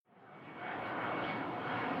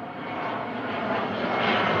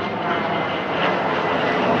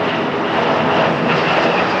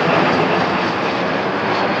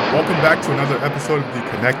back to another episode of the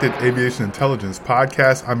Connected Aviation Intelligence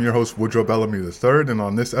Podcast. I'm your host, Woodrow Bellamy III, and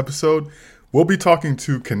on this episode, we'll be talking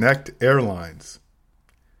to Connect Airlines.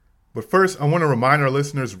 But first, I want to remind our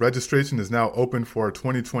listeners registration is now open for our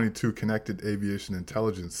 2022 Connected Aviation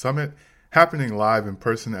Intelligence Summit, happening live in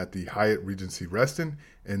person at the Hyatt Regency Reston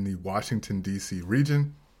in the Washington, D.C.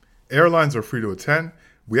 region. Airlines are free to attend.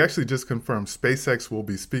 We actually just confirmed SpaceX will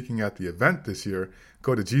be speaking at the event this year.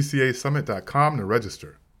 Go to gcasummit.com to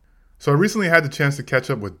register. So I recently had the chance to catch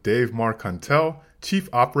up with Dave Marcantel, Chief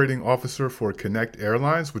Operating Officer for Connect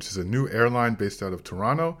Airlines, which is a new airline based out of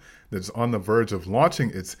Toronto that's on the verge of launching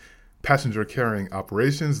its passenger carrying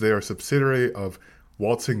operations. They are a subsidiary of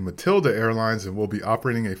Waltzing Matilda Airlines and will be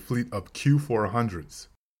operating a fleet of Q400s.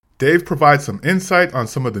 Dave provides some insight on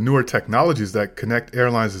some of the newer technologies that Connect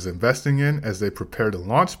Airlines is investing in as they prepare to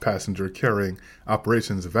launch passenger carrying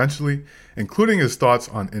operations eventually, including his thoughts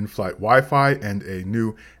on in-flight Wi-Fi and a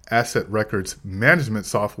new asset records management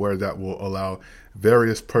software that will allow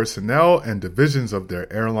various personnel and divisions of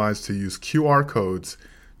their airlines to use QR codes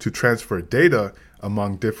to transfer data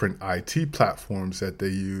among different IT platforms that they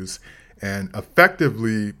use and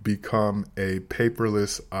effectively become a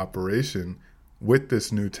paperless operation with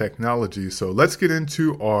this new technology. So let's get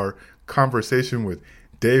into our conversation with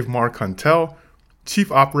Dave Marcantel,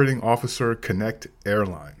 Chief Operating Officer, Connect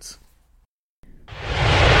Airlines.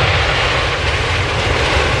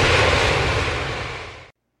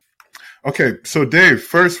 Okay, so Dave,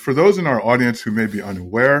 first, for those in our audience who may be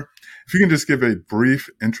unaware, if you can just give a brief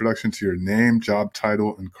introduction to your name, job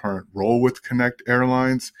title, and current role with Connect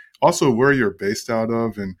Airlines, also where you're based out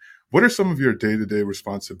of, and what are some of your day-to-day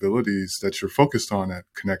responsibilities that you're focused on at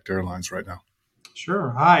Connect Airlines right now?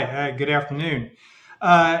 Sure. Hi. Good afternoon.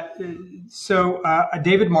 David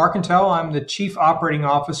Marcantel, I'm the Chief Operating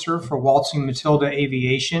Officer for Waltzing Matilda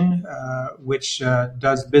Aviation, which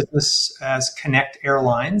does business as Connect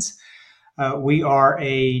Airlines. We are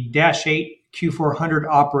a Dash 8 Q400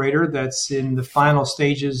 operator that's in the final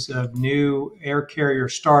stages of new air carrier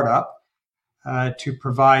startup. To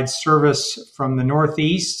provide service from the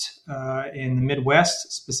Northeast in the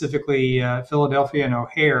Midwest, specifically Philadelphia and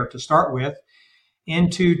O'Hare to start with,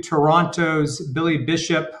 into Toronto's Billy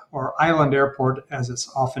Bishop or Island Airport, as it's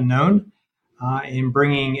often known, in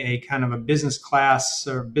bringing a kind of a business class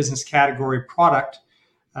or business category product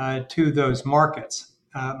to those markets.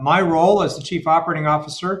 My role as the Chief Operating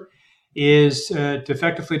Officer is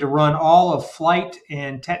effectively to run all of flight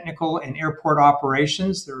and technical and airport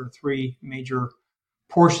operations. There are three major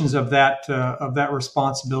portions of that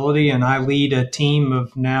responsibility, and I lead a team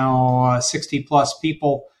of now 60 plus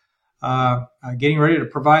people getting ready to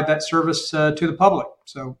provide that service to the public.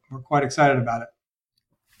 So we're quite excited about it.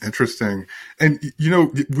 Interesting. And,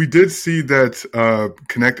 we did see that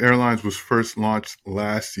Connect Airlines was first launched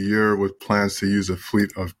last year with plans to use a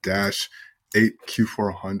fleet of Dash 8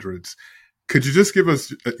 Q400s. Could you just give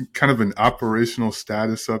us kind of an operational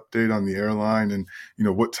status update on the airline and,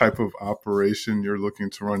 what type of operation you're looking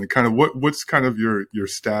to run and kind of what's kind of your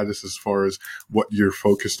status as far as what you're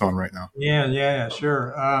focused on right now? Yeah,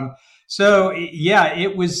 sure.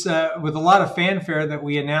 It was with a lot of fanfare that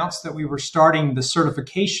we announced that we were starting the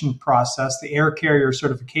certification process, the air carrier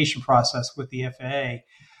certification process with the FAA.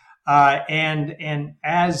 And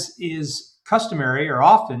as is customary or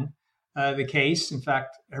often, the case, in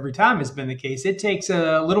fact, every time has been the case, it takes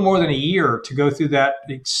a little more than a year to go through that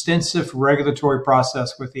extensive regulatory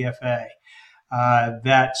process with the FAA.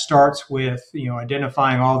 That starts with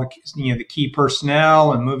identifying all the key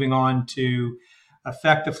personnel and moving on to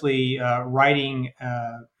effectively writing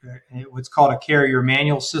what's called a carrier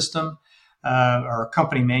manual system or a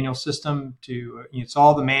company manual system. It's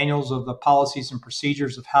all the manuals of the policies and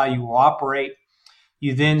procedures of how you will operate.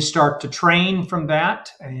 You then start to train from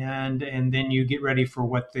that, and then you get ready for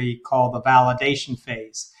what they call the validation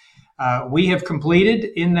phase. We have completed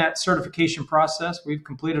in that certification process, we've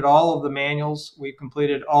completed all of the manuals, we've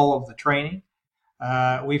completed all of the training,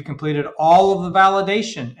 we've completed all of the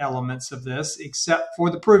validation elements of this except for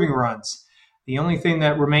the proving runs. The only thing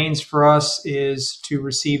that remains for us is to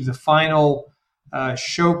receive the final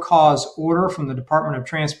show cause order from the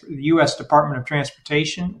the U.S. Department of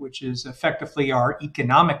Transportation, which is effectively our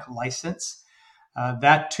economic license.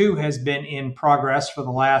 That too has been in progress for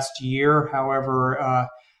the last year. However,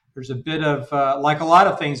 there's a bit of, like a lot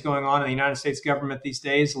of things going on in the United States government these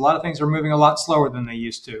days, a lot of things are moving a lot slower than they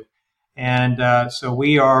used to. And so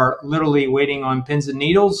we are literally waiting on pins and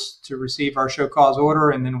needles to receive our show cause order,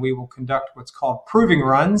 and then we will conduct what's called proving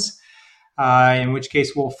runs, in which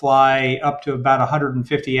case we'll fly up to about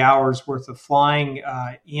 150 hours worth of flying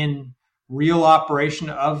in real operation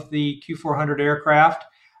of the Q400 aircraft.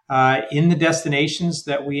 in the destinations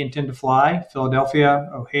that we intend to fly, Philadelphia,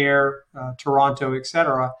 O'Hare, Toronto, et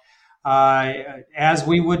cetera, as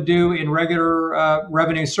we would do in regular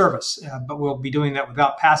revenue service. But we'll be doing that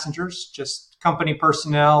without passengers, just company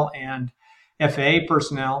personnel and FAA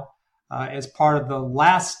personnel as part of the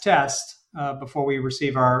last test before we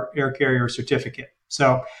receive our air carrier certificate.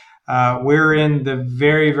 So we're in the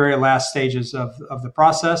very, very last stages of the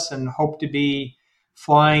process and hope to be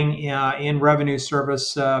flying in revenue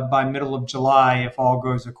service by middle of July if all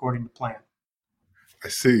goes according to plan. I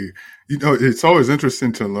see. It's always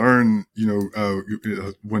interesting to learn,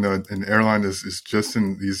 when an airline is just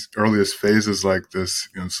in these earliest phases like this,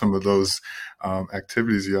 some of those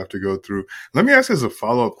activities you have to go through. Let me ask as a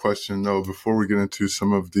follow-up question, though, before we get into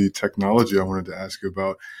some of the technology I wanted to ask you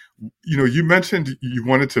about. You mentioned you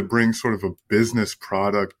wanted to bring sort of a business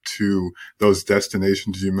product to those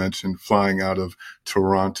destinations you mentioned, flying out of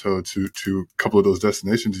Toronto to a couple of those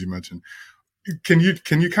destinations you mentioned. Can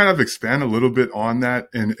you kind of expand a little bit on that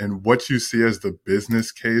and what you see as the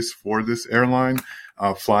business case for this airline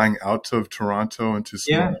flying out of Toronto into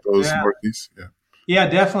some of those Northeast? Yeah,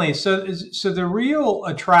 definitely. So the real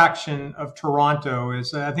attraction of Toronto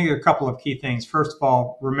is, I think there are a couple of key things. First of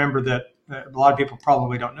all, remember that a lot of people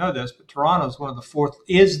probably don't know this, but Toronto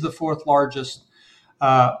is the fourth largest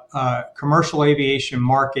commercial aviation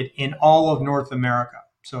market in all of North America.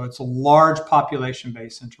 So it's a large population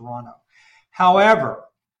base in Toronto. However,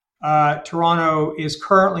 Toronto is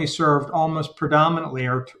currently served almost predominantly,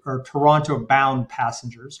 or Toronto-bound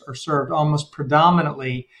passengers are served almost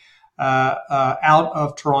predominantly out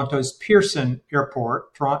of Toronto's Pearson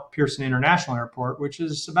Airport, Pearson International Airport, which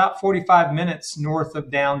is about 45 minutes north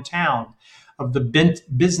of downtown of the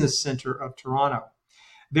business center of Toronto.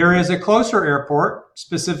 There is a closer airport,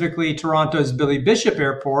 specifically Toronto's Billy Bishop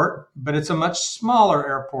Airport, but it's a much smaller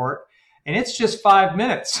airport, and it's just 5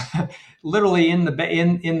 minutes, literally in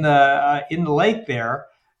the lake there,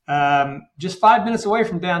 just 5 minutes away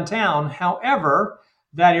from downtown. However,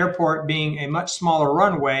 that airport, being a much smaller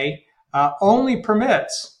runway, only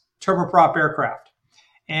permits turboprop aircraft.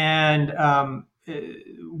 And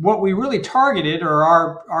what we really targeted, or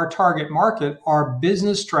our target market, are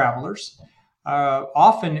business travelers,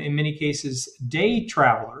 often in many cases day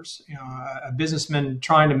travelers, a businessman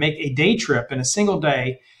trying to make a day trip in a single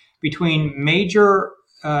day between major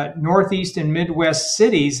Northeast and Midwest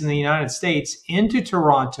cities in the United States into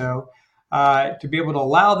Toronto, to be able to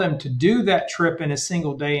allow them to do that trip in a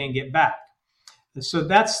single day and get back. So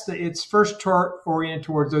it's first oriented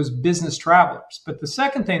towards those business travelers. But the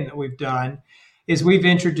second thing that we've done is we've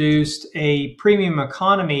introduced a premium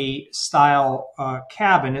economy style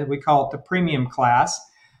cabin. We call it the premium class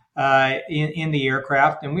in the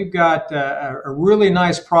aircraft. And we've got a really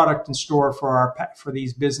nice product in store for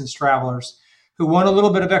these business travelers who want a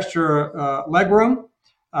little bit of extra legroom,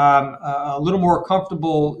 a little more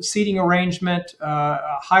comfortable seating arrangement,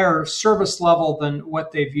 a higher service level than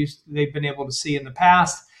what they've been able to see in the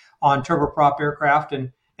past on turboprop aircraft,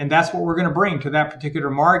 and that's what we're going to bring to that particular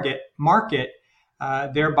market,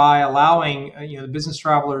 thereby allowing the business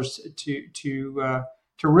travelers to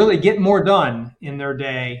really get more done in their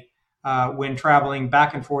day when traveling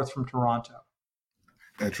back and forth from Toronto.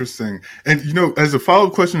 Interesting. And, as a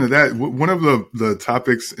follow-up question to that, one of the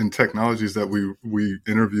topics and technologies that we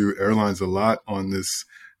interview airlines a lot on this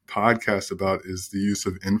podcast about is the use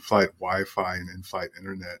of in-flight Wi-Fi and in-flight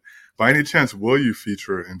internet. By any chance, will you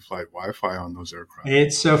feature in-flight Wi-Fi on those aircraft?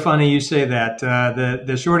 It's so funny you say that.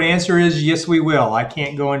 The short answer is yes, we will. I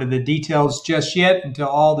can't go into the details just yet until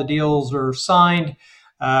all the deals are signed.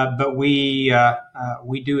 But we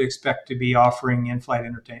do expect to be offering in-flight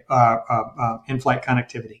in-flight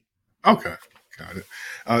connectivity. Okay, got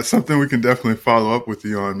it. Something we can definitely follow up with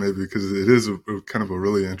you on, maybe, because it is kind of a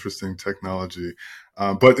really interesting technology.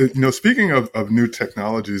 But speaking of new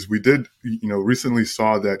technologies, we did recently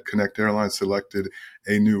saw that Connect Airlines selected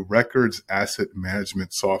a new records asset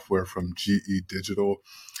management software from GE Digital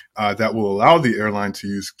that will allow the airline to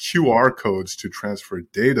use QR codes to transfer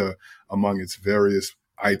data among its various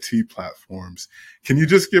IT platforms. Can you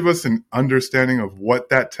just give us an understanding of what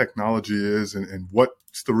that technology is and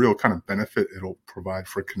what's the real kind of benefit it'll provide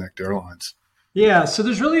for Connect Airlines? Yeah, so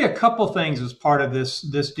there's really a couple things as part of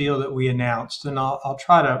this deal that we announced, and I'll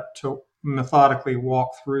try to methodically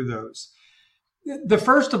walk through those. The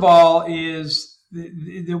first of all is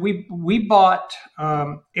we bought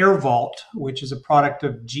AirVault, which is a product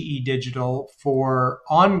of GE Digital, for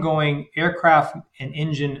ongoing aircraft and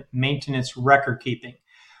engine maintenance record keeping.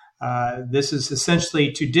 This is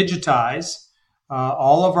essentially to digitize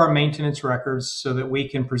all of our maintenance records so that we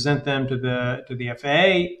can present them to the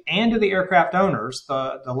FAA and to the aircraft owners,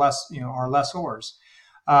 our lessors,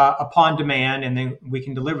 upon demand, and then we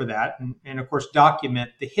can deliver that and of course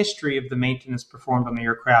document the history of the maintenance performed on the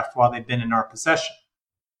aircraft while they've been in our possession.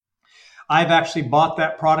 I've actually bought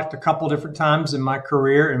that product a couple different times in my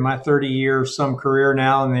career, in my 30-year some career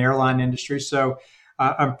now in the airline industry, so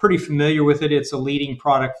I'm pretty familiar with it. It's a leading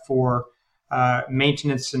product for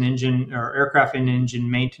maintenance and engine or aircraft and engine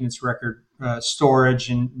maintenance record storage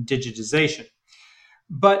and digitization.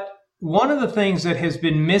 But one of the things that has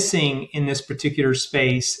been missing in this particular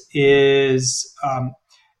space is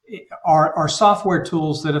our software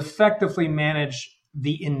tools that effectively manage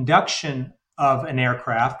the induction of an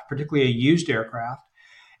aircraft, particularly a used aircraft,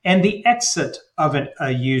 and the exit of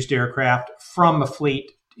a used aircraft from a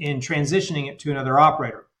fleet in transitioning it to another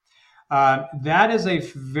operator. That is a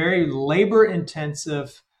very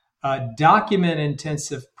labor-intensive,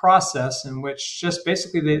 document-intensive process in which just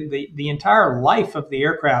basically the entire life of the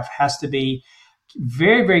aircraft has to be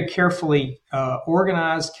very, very carefully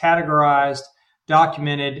organized, categorized,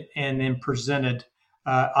 documented, and then presented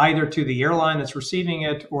either to the airline that's receiving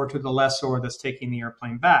it or to the lessor that's taking the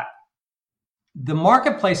airplane back. The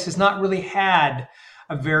marketplace has not really had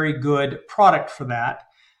a very good product for that.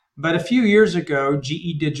 But a few years ago,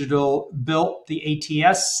 GE Digital built the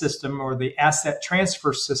ATS system, or the asset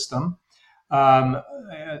transfer system, for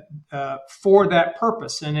that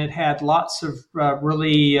purpose. And it had lots of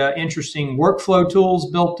really interesting workflow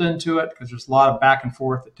tools built into it, because there's a lot of back and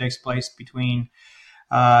forth that takes place between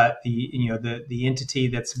the entity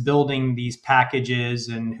that's building these packages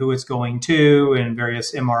and who it's going to, and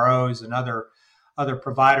various MROs and other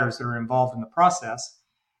providers that are involved in the process.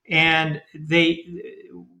 And the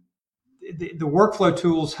workflow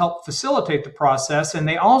tools help facilitate the process, and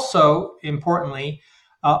they also, importantly,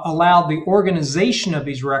 allowed the organization of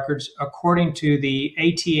these records according to the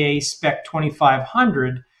ATA Spec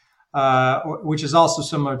 2500, which is also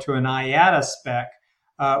similar to an IATA spec,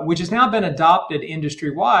 which has now been adopted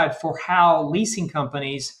industry-wide for how leasing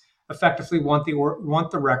companies effectively want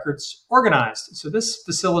the records organized. So this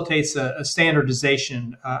facilitates a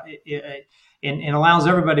standardization and allows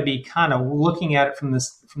everybody to be kind of looking at it from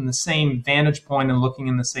the same vantage point and looking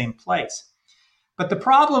in the same place. But the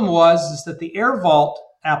problem is that the AirVault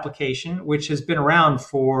application, which has been around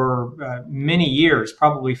for many years,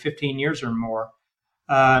 probably 15 years or more,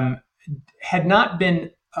 had not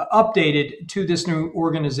been updated to this new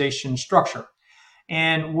organization structure.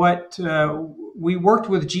 And what we worked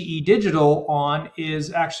with GE Digital on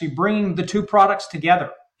is actually bringing the two products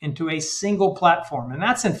together into a single platform. And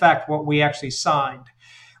that's in fact what we actually signed,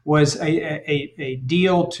 was a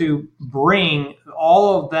deal to bring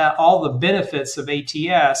all the benefits of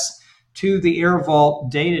ATS to the AirVault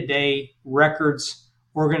day-to-day records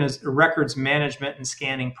management and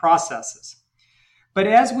scanning processes. But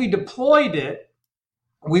as we deployed it,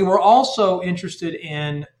 we were also interested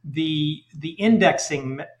in the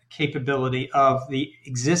indexing capability of the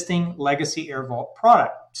existing legacy AirVault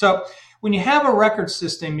product. So when you have a record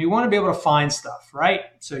system, you want to be able to find stuff, right?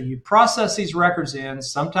 So you process these records in.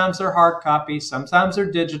 Sometimes they're hard copies, sometimes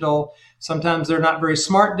they're digital, sometimes they're not very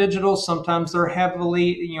smart digital, sometimes they're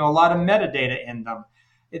heavily, a lot of metadata in them.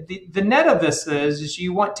 The net of this is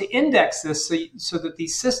you want to index this so that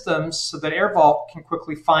these systems, so that AirVault can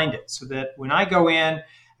quickly find it, so that when I go in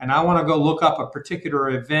and I want to go look up a particular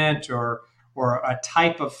event or a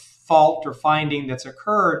type of fault or finding that's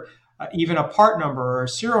occurred, even a part number or a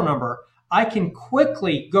serial number, I can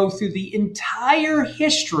quickly go through the entire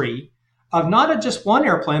history of not just one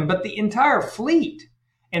airplane, but the entire fleet,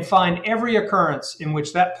 and find every occurrence in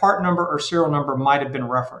which that part number or serial number might have been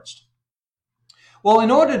referenced. Well, in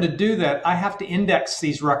order to do that, I have to index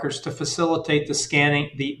these records to facilitate the scanning,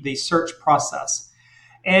 the search process.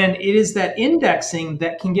 And it is that indexing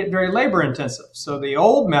that can get very labor intensive. So the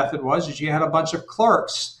old method was you had a bunch of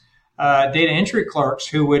clerks, data entry clerks,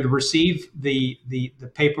 who would receive the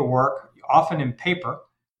paperwork, often in paper,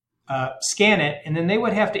 scan it, and then they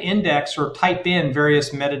would have to index or type in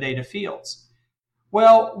various metadata fields.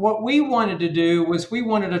 Well, what we wanted to do was we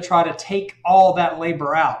wanted to try to take all that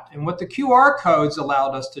labor out. And what the QR codes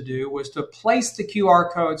allowed us to do was to place the QR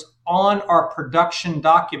codes on our production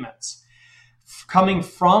documents, coming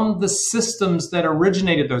from the systems that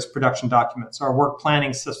originated those production documents, our work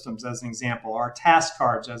planning systems as an example, our task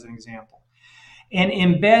cards as an example, and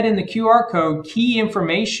embed in the QR code key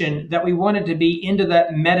information that we wanted to be into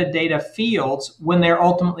that metadata fields when they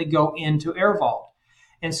ultimately go into AirVault.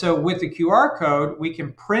 And so with the QR code, we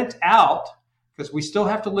can print out, because we still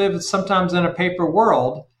have to live sometimes in a paper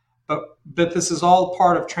world, but but this is all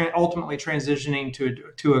part of ultimately transitioning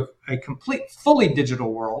to a complete, fully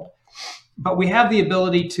digital world. But we have the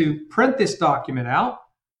ability to print this document out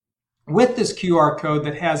with this QR code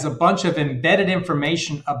that has a bunch of embedded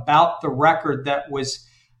information about the record that was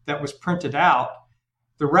printed out.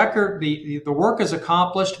 The record, the work is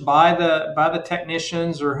accomplished by the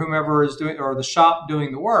technicians or whomever is doing, or the shop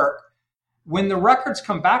doing the work. When the records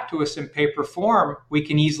come back to us in paper form, we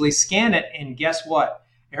can easily scan it, and guess what?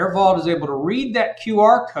 AirVault is able to read that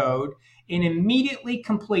QR code and immediately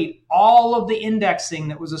complete all of the indexing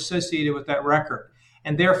that was associated with that record.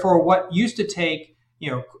 And therefore, what used to take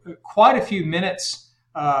quite a few minutes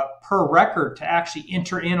per record to actually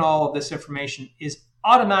enter in all of this information is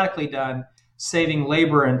automatically done, saving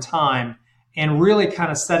labor and time, and really kind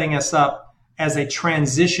of setting us up as a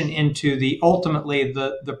transition into ultimately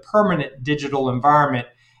the permanent digital environment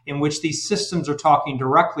in which these systems are talking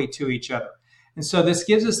directly to each other. And so this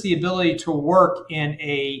gives us the ability to work in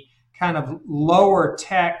a kind of lower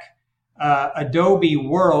tech Adobe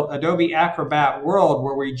Acrobat world,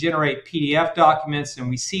 where we generate PDF documents and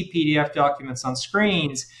we see PDF documents on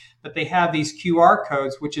screens, but they have these QR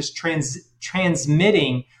codes, which is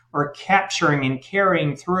transmitting or capturing and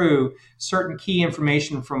carrying through certain key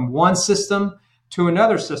information from one system to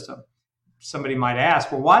another system. Somebody might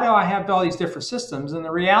ask, well, why do I have all these different systems? And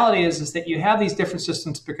the reality is that you have these different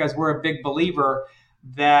systems because we're a big believer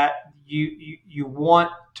that you want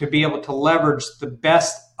to be able to leverage the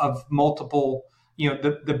best of multiple,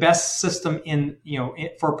 the best system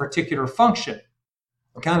for a particular function,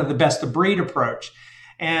 kind of the best of breed approach.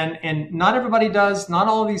 And not everybody does, not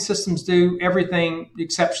all of these systems do everything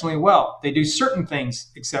exceptionally well. They do certain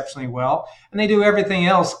things exceptionally well, and they do everything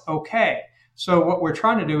else okay. So what we're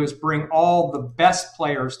trying to do is bring all the best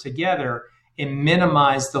players together and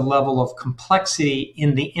minimize the level of complexity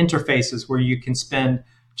in the interfaces, where you can spend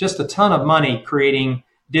just a ton of money creating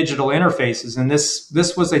digital interfaces. And this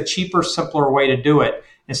was a cheaper, simpler way to do it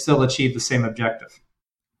and still achieve the same objective.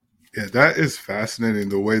 Yeah, that is fascinating,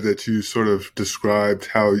 the way that you sort of described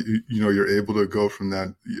how you're able to go from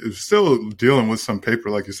that, still dealing with some paper,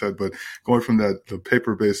 like you said, but going from the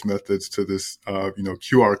paper-based methods to this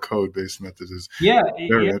QR code-based methods is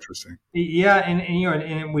very interesting. Yeah,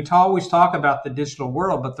 and we always talk about the digital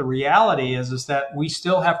world, but the reality is that we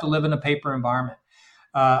still have to live in a paper environment.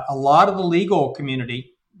 A lot of the legal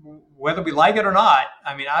community, whether we like it or not,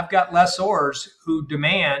 I mean, I've got lessors who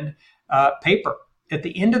demand paper. At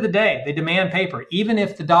the end of the day, they demand paper. Even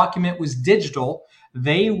if the document was digital,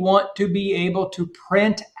 they want to be able to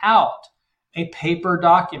print out a paper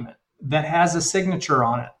document that has a signature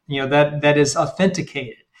on it, that is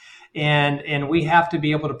authenticated. And we have to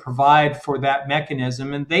be able to provide for that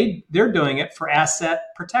mechanism. And they're doing it for asset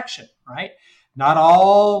protection, right? Not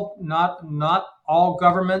all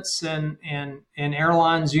governments and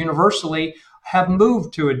airlines universally have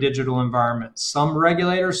moved to a digital environment. Some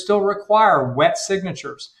regulators still require wet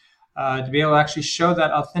signatures to be able to actually show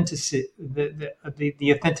that authenticity,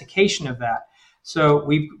 the authentication of that. So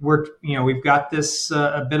we've got this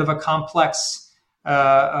a bit of a complex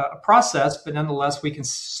process, but nonetheless we can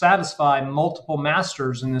satisfy multiple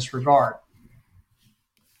masters in this regard.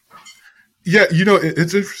 Yeah,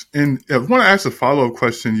 it's interesting. I want to ask a follow-up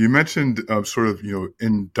question. You mentioned sort of,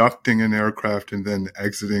 inducting an aircraft and then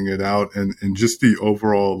exiting it out, and just the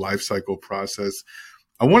overall life cycle process.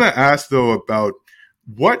 I want to ask, though, about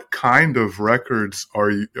what kind of records are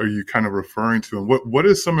you kind of referring to, and what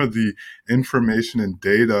is some of the information and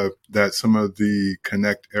data that some of the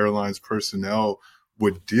Connect Airlines personnel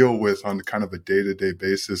would deal with on kind of a day-to-day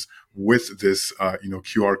basis with this,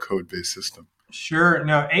 QR code-based system? Sure.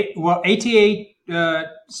 No. ATA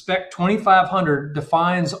Spec 2500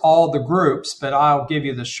 defines all the groups, but I'll give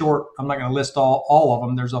you the short. I'm not going to list all of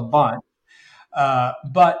them. There's a bunch.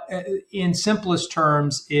 But in simplest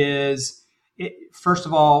terms first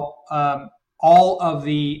of all of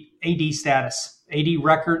the AD status, AD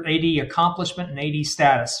record, AD accomplishment, and AD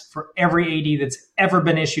status for every AD that's ever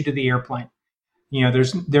been issued to the airplane.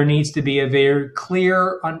 There needs to be a very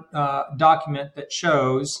clear document that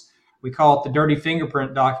shows. We call it the dirty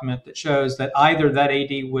fingerprint document, that shows that either that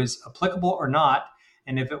AD was applicable or not.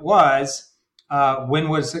 And if it was, when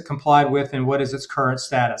was it complied with and what is its current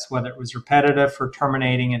status? Whether it was repetitive or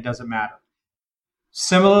terminating, it doesn't matter.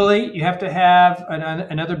 Similarly, you have to have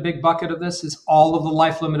another big bucket of this is all of the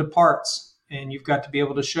life limited parts. And you've got to be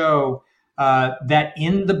able to show that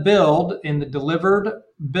in the delivered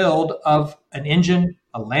build of an engine,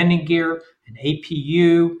 a landing gear, an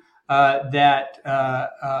APU,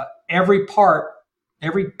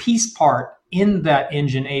 every piece part in that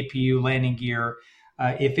engine, APU, landing gear,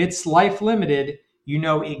 if it's life limited, you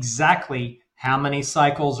know exactly how many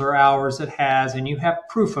cycles or hours it has, and you have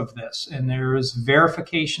proof of this, and there is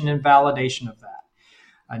verification and validation of that.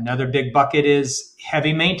 Another big bucket is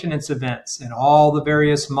heavy maintenance events and all the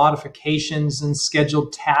various modifications and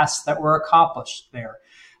scheduled tasks that were accomplished there.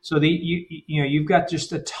 So you've got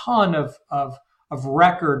just a ton of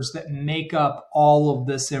records that make up all of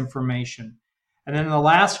this information. And then the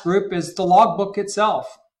last group is the logbook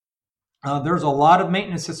itself. There's a lot of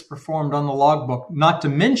maintenance that's performed on the logbook, not to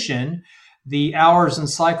mention the hours and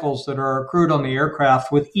cycles that are accrued on the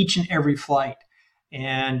aircraft with each and every flight.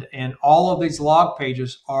 And all of these log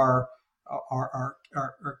pages are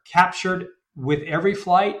captured with every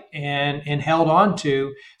flight and held on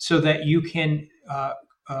to so that you can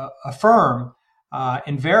affirm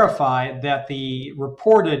and verify that the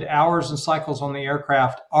reported hours and cycles on the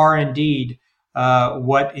aircraft are indeed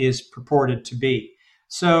what is purported to be.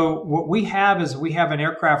 So what we have is we have an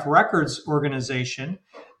aircraft records organization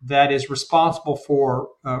that is responsible for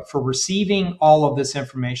receiving all of this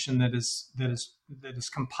information that is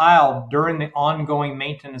compiled during the ongoing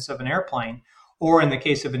maintenance of an airplane, or in the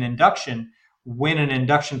case of an induction, when an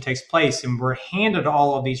induction takes place, and we're handed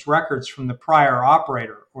all of these records from the prior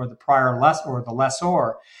operator or the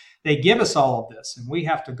lessor. They give us all of this, and we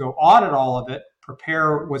have to go audit all of it,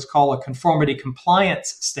 prepare what's called a conformity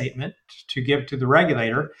compliance statement to give to the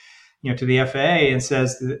regulator, to the FAA, and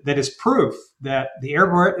says that is proof that the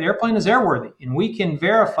airplane is airworthy, and we can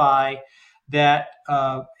verify that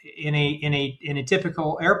in a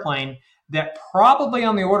typical airplane, that probably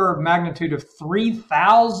on the order of magnitude of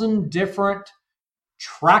 3,000 different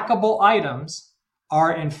trackable items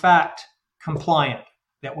are in fact compliant,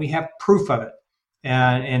 that we have proof of it.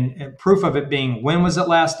 And proof of it being when was it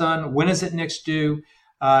last done, when is it next due,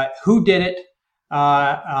 who did it,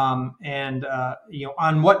 and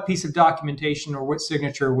on what piece of documentation or what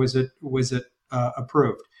signature was it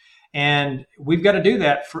approved. And we've got to do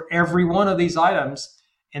that for every one of these items.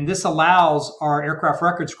 And this allows our aircraft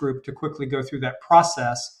records group to quickly go through that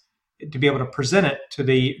process to be able to present it to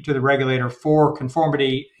the regulator for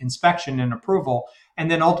conformity inspection and approval, and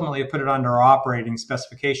then ultimately put it under our operating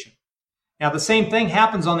specification. Now, the same thing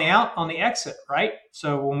happens on the exit, right?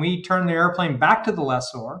 So when we turn the airplane back to the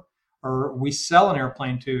lessor, or we sell an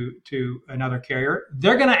airplane to another carrier,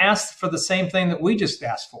 they're going to ask for the same thing that we just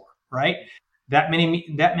asked for, right? That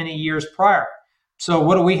many years prior. So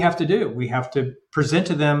what do we have to do? We have to present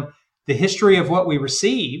to them the history of what we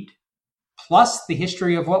received, plus the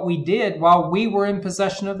history of what we did while we were in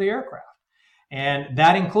possession of the aircraft. And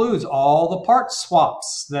that includes all the parts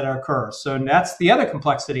swaps that occur. So that's the other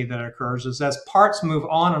complexity that occurs, is as parts move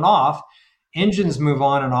on and off, engines move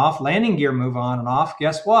on and off, landing gear move on and off,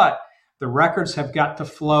 guess what? The records have got to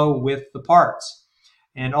flow with the parts.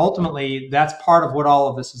 And ultimately, that's part of what all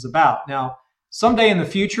of this is about. Now, someday in the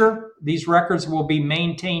future, these records will be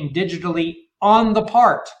maintained digitally on the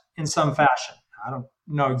part in some fashion. I don't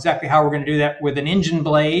know exactly how we're going to do that with an engine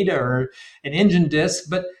blade or an engine disc,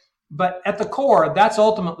 but at the core, that's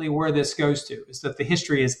ultimately where this goes to, is that the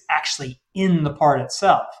history is actually in the part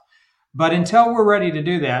itself. But until we're ready to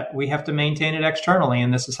do that, we have to maintain it externally,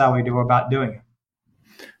 and this is how we go about doing it.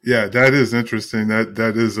 Yeah, that is interesting.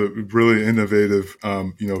 That is a really innovative,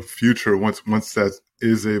 future once that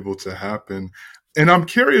is able to happen. And I'm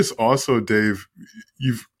curious also, Dave,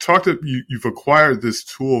 you've acquired this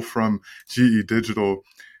tool from GE Digital.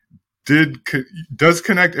 Does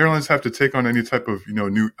Connect Airlines have to take on any type of,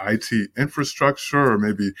 new IT infrastructure or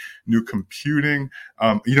maybe new computing?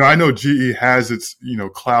 I know GE has its,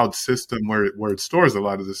 cloud system where it stores a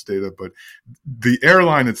lot of this data, but the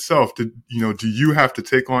airline itself, do you have to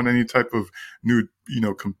take on any type of new,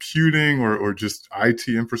 computing or just IT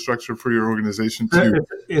infrastructure for your organization too?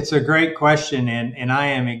 It's a great question. And I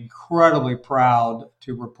am incredibly proud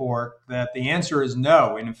to report that the answer is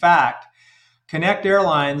no. And in fact, Connect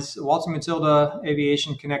Airlines, Walter Matilda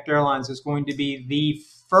Aviation Connect Airlines, is going to be the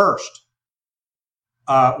first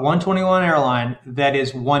 121 airline that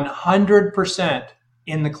is 100%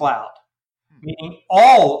 in the cloud, meaning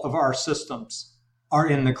all of our systems are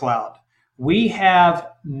in the cloud. We have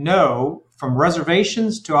from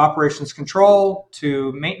reservations to operations control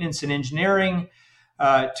to maintenance and engineering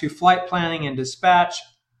to flight planning and dispatch,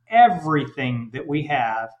 everything that we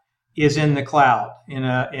have is in the cloud, in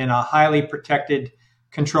a highly protected,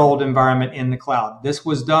 controlled environment in the cloud. This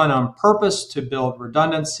was done on purpose to build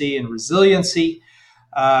redundancy and resiliency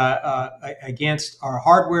against our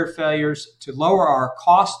hardware failures, to lower our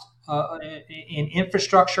cost in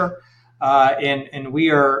infrastructure, and we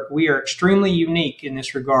are extremely unique in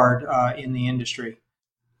this regard in the industry.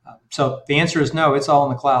 So the answer is no. It's all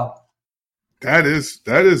in the cloud. That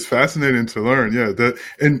is fascinating to learn. Yeah,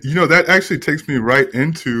 that actually takes me right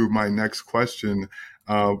into my next question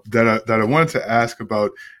that I wanted to ask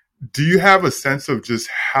about. Do you have a sense of just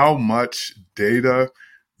how much data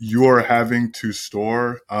you're having to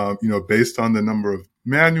store? Based on the number of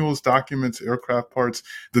manuals, documents, aircraft parts,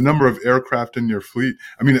 the number of aircraft in your fleet.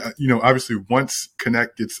 I mean, obviously, once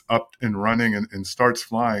Connect gets up and running and starts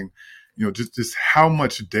flying, just how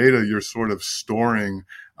much data you're sort of storing.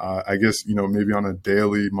 I guess, maybe on a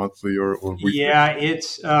daily, monthly, or weekly. Yeah,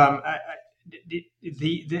 it's of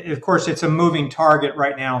course it's a moving target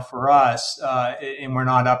right now for us, and we're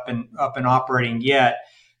not up and operating yet.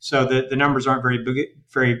 So the numbers aren't very big,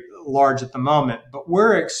 very large at the moment. But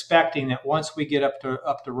we're expecting that once we get up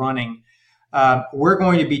to running, we're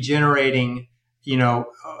going to be generating,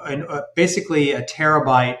 basically a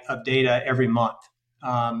terabyte of data every month,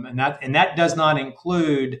 and that does not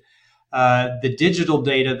include the digital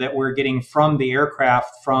data that we're getting from the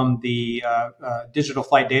aircraft, from the digital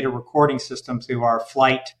flight data recording system through our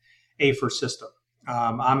flight AFIR system.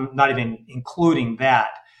 I'm not even including that.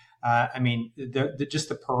 Just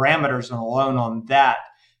the parameters alone on that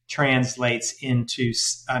translates into,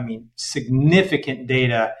 significant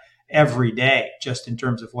data every day, just in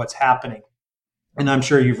terms of what's happening. And I'm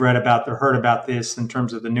sure you've heard about this in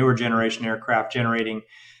terms of the newer generation aircraft generating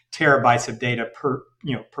terabytes of data per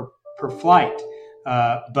flight.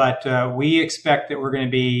 But we expect that we're going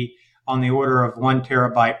to be on the order of 1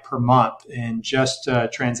 terabyte per month in just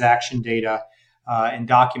transaction data and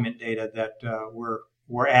document data that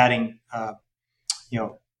we're adding,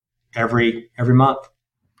 every month.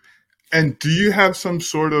 And do you have some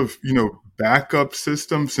sort of, backup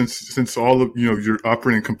system since all of, you're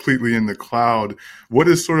operating completely in the cloud? What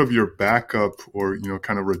is sort of your backup or,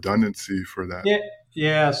 kind of redundancy for that?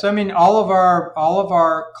 Yeah. So, all of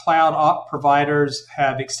our cloud providers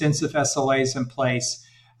have extensive SLAs in place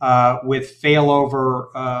with failover.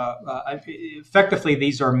 Effectively,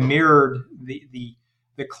 these are mirrored. The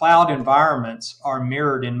cloud environments are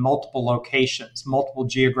mirrored in multiple locations, multiple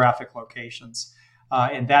geographic locations.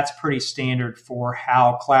 And that's pretty standard for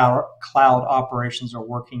how cloud operations are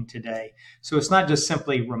working today. So it's not just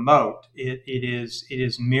simply remote. It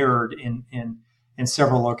is mirrored in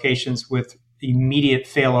several locations with immediate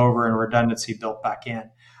failover and redundancy built back in.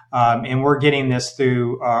 And we're getting this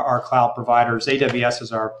through our cloud providers. AWS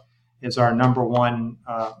is our number one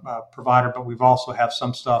provider, but we've also have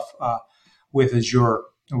some stuff with Azure,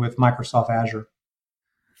 with Microsoft Azure.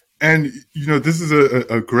 And, this is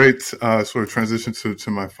a great sort of transition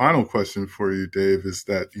to my final question for you, Dave, is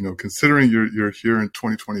that, considering you're here in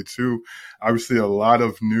 2022, obviously a lot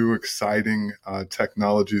of new exciting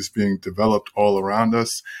technologies being developed all around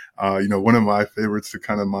us. One of my favorites to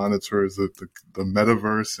kind of monitor is the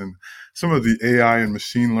metaverse and some of the AI and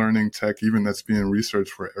machine learning tech, even that's being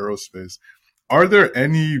researched for aerospace. Are there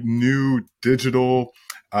any new digital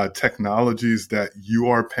technologies that you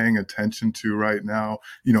are paying attention to right now,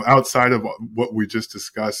 outside of what we just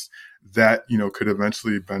discussed, that, could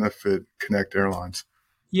eventually benefit Connect Airlines?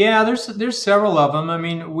 Yeah, there's several of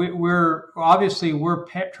them. We're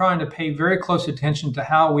trying to pay very close attention to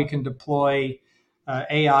how we can deploy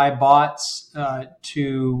AI bots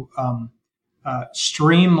to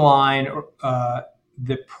streamline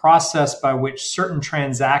the process by which certain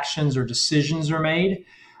transactions or decisions are made.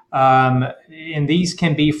 And these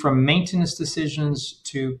can be from maintenance decisions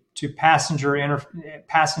to passenger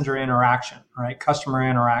interaction, right? Customer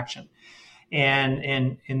interaction.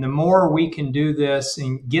 And the more we can do this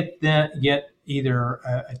and get either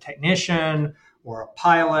a technician or a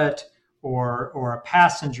pilot or a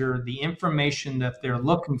passenger the information that they're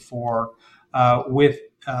looking for with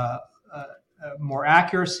more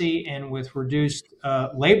accuracy and with reduced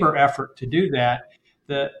labor effort to do that,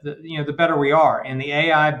 the better we are. And the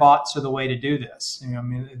AI bots are the way to do this.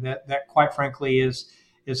 That quite frankly is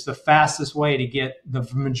the fastest way to get the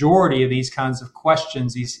majority of these kinds of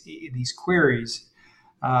questions, these queries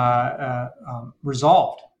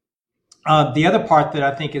resolved. The other part that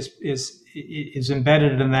I think is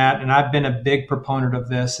embedded in that, and I've been a big proponent of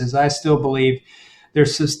this, is I still believe there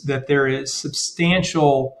is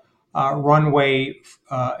substantial runway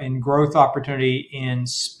and growth opportunity in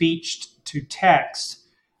speech to text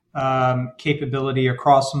capability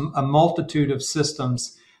across a multitude of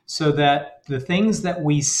systems, so that the things that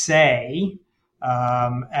we say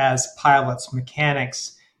as pilots,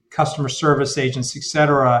 mechanics, customer service agents,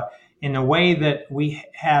 etc., in a way that we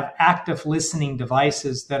have active listening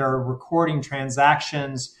devices that are recording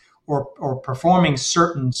transactions or performing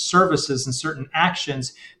certain services and certain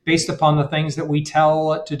actions based upon the things that we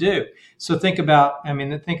tell it to do. So think of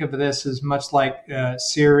this as much like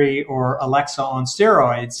Siri or Alexa on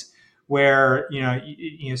steroids, where,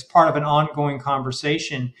 as part of an ongoing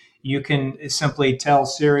conversation, you can simply tell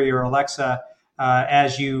Siri or Alexa,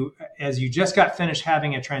 as you just got finished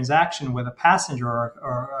having a transaction with a passenger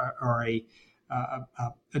or a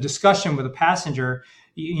discussion with a passenger,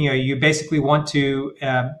 you basically want to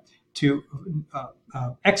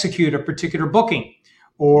execute a particular booking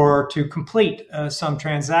or to complete some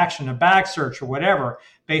transaction, a bag search or whatever,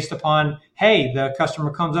 based upon, hey, the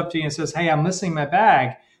customer comes up to you and says, hey, I'm missing my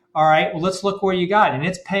bag. All right, well, let's look where you got it. And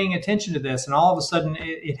it's paying attention to this. And all of a sudden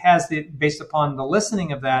it has based upon the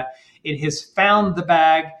listening of that, it has found the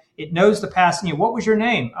bag. It knows the passenger. What was your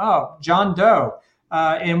name? Oh, John Doe.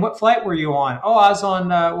 And what flight were you on? Oh, I was on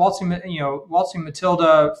Waltzing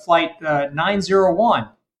Matilda flight 901.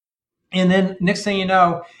 And then next thing you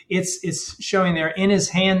know, it's showing there in his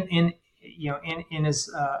hand, in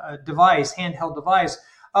his device, handheld device.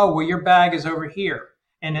 Oh, well, your bag is over here,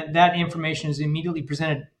 and that information is immediately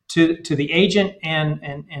presented to the agent and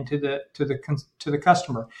to the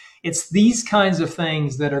customer. It's these kinds of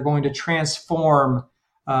things that are going to transform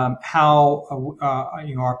how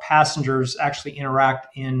our passengers actually interact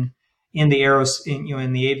in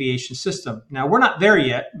the aviation system. Now, we're not there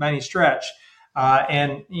yet by any stretch.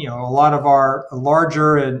 And a lot of our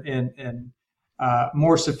larger and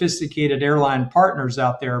more sophisticated airline partners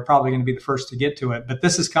out there are probably going to be the first to get to it. But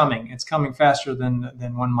this is coming. It's coming faster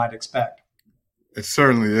than one might expect. It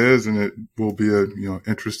certainly is, and it will be a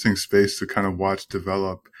interesting space to kind of watch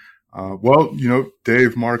develop.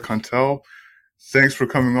 Dave, Mark, Huntel, thanks for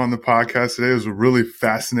coming on the podcast today. It was a really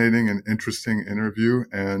fascinating and interesting interview,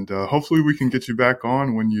 and hopefully we can get you back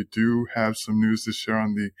on when you do have some news to share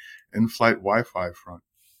on the in-flight Wi-Fi front.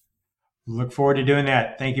 Look forward to doing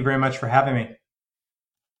that. Thank you very much for having me.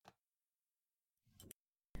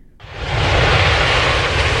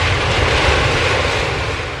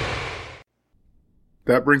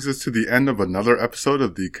 That brings us to the end of another episode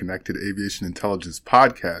of the Connected Aviation Intelligence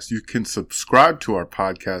Podcast. You can subscribe to our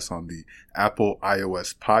podcast on the Apple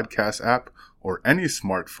iOS podcast app or any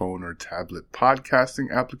smartphone or tablet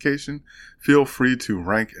podcasting application. Feel free to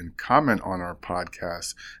rank and comment on our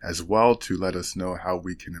podcast as well to let us know how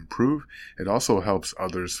we can improve. It also helps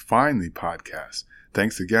others find the podcast.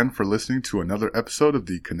 Thanks again for listening to another episode of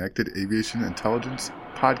the Connected Aviation Intelligence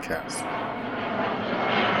Podcast.